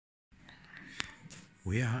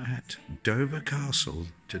We are at Dover Castle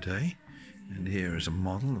today, and here is a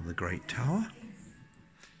model of the Great Tower.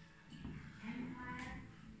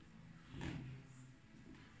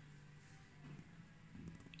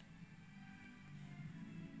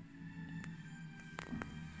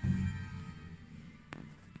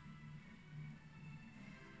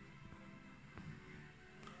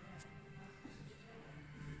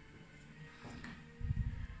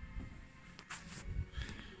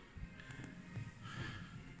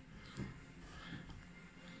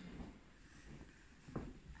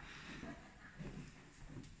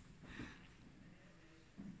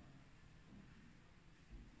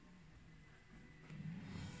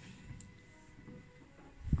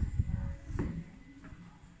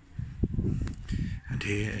 And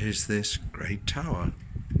here is this great tower.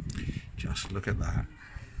 Just look at that.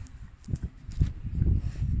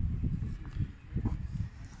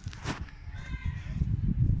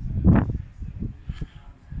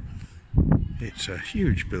 It's a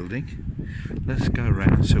huge building. Let's go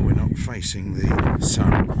around so we're not facing the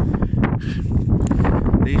sun.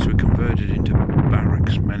 These were converted into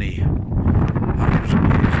barracks many hundreds of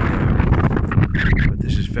years ago, but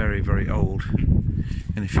this is very, very old.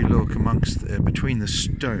 And if you look amongst between the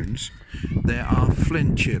stones, there are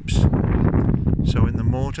flint chips. So in the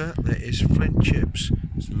mortar there is flint chips.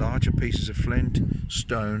 It's larger pieces of flint,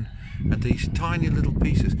 stone, and these tiny little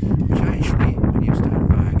pieces, which actually, when you stand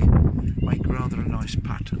back, make rather a nice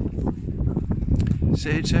pattern.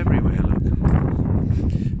 See, it's everywhere, look.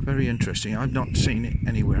 Very interesting. I've not seen it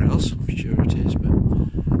anywhere else. I'm sure it is, but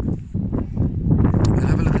we'll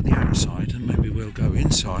have a look at the outside, and maybe we'll go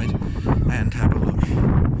inside and have a look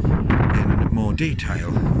in more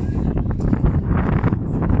detail.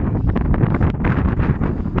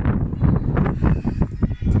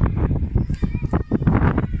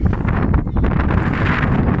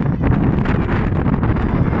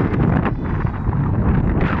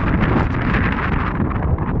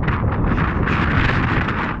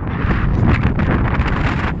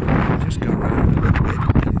 Just go around a little bit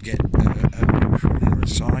and get a view from the other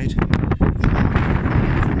side.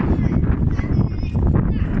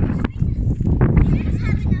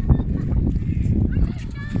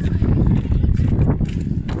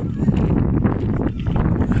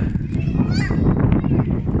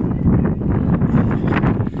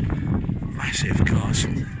 Massive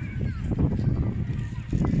castle.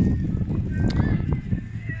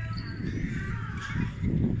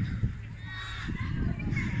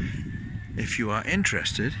 If you are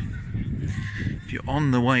interested, if you're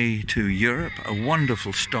on the way to Europe, a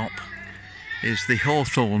wonderful stop is the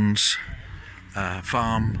Hawthorns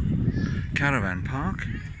Farm Caravan Park.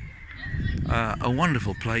 A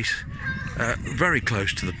wonderful place, very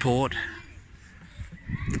close to the port,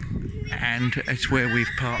 and it's where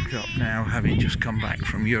we've parked up now, having just come back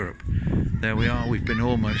from Europe. There we are, we've been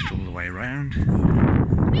almost all the way around.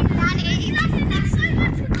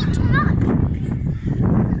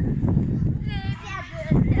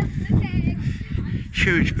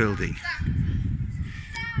 Huge building.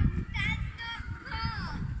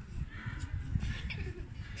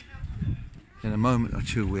 In a moment or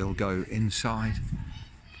two we'll go inside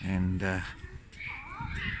and there.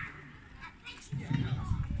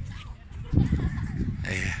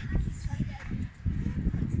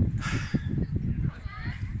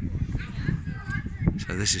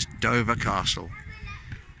 So this is Dover Castle.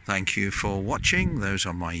 Thank you for watching. Those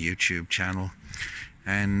are my YouTube channel,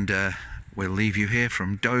 and we'll leave you here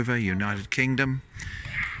from Dover, United Kingdom,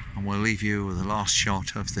 and we'll leave you with the last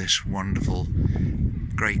shot of this wonderful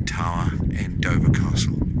great tower in Dover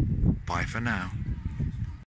Castle. Bye for now.